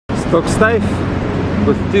Stock stave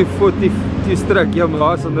with 242 stroke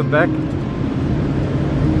Yamahas on the back.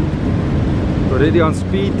 Already on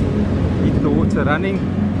speed, heat the water running.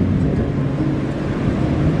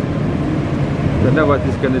 Don't know what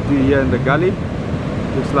he's going to do here in the gully.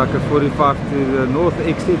 Looks like a 45 to the north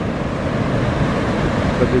exit.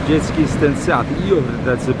 But the jet ski stands south. Ew,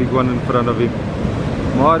 that's a big one in front of him.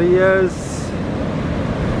 Marius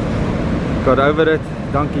got over it.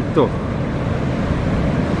 Dankie toch.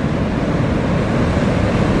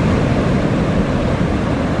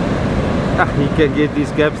 He can get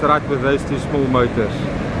these gaps right with those two small motors.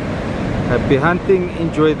 Happy hunting,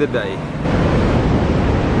 enjoy the day.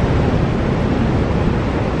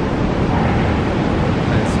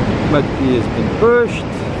 Smutty has been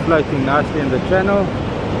pushed, floating nicely in the channel.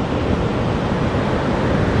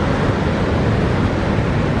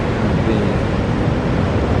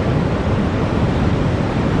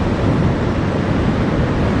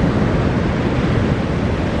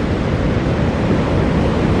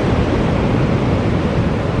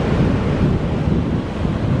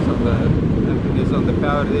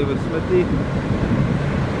 Power there with Smithy.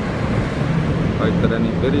 Motor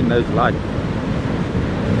running very nice light.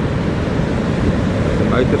 The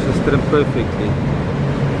motors are trimmed perfectly.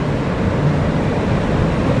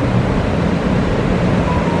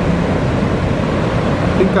 I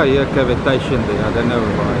think I hear cavitation there, I don't know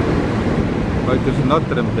why. Motors are not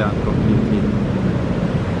trimmed down completely.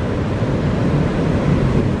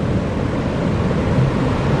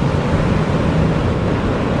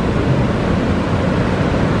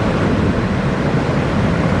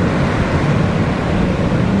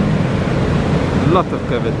 Lot of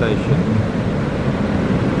cavitation.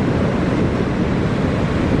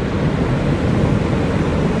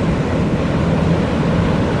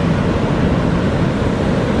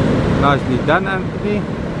 Nicely done, Anthony.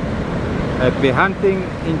 Happy hunting,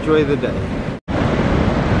 enjoy the day.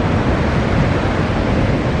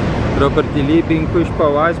 Robert Lee being pushed by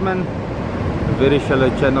Wiseman. A very shallow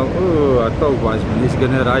channel. Oh, I told Wiseman he's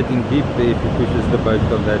gonna ride in deep there if he pushes the boat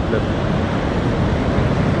on that lip.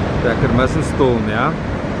 Tracker mustn't stall now.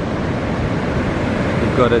 He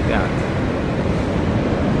got it out.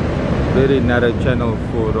 Very narrow channel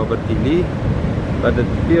for Robert E. Lee, but it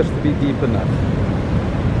appears to be deep enough.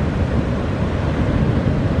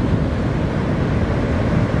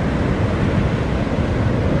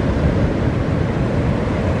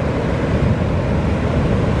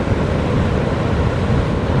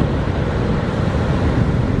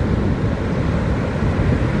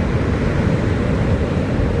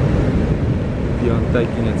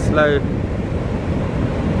 Taking it slow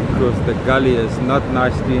because the gully is not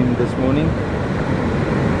nice to him this morning.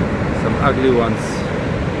 Some ugly ones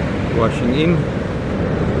washing in,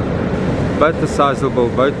 but a sizable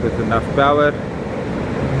boat with enough power.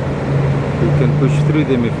 He can push through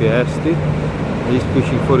them if he has to. He's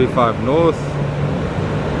pushing 45 north,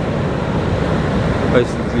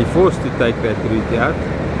 basically forced to take that route out.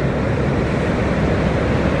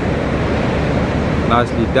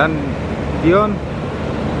 Nicely done, Dion.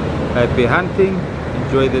 Happy hunting,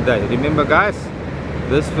 enjoy the day. Remember guys,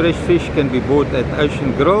 this fresh fish can be bought at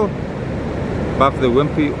Ocean Grill above the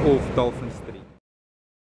Wimpy of Dolphin Station.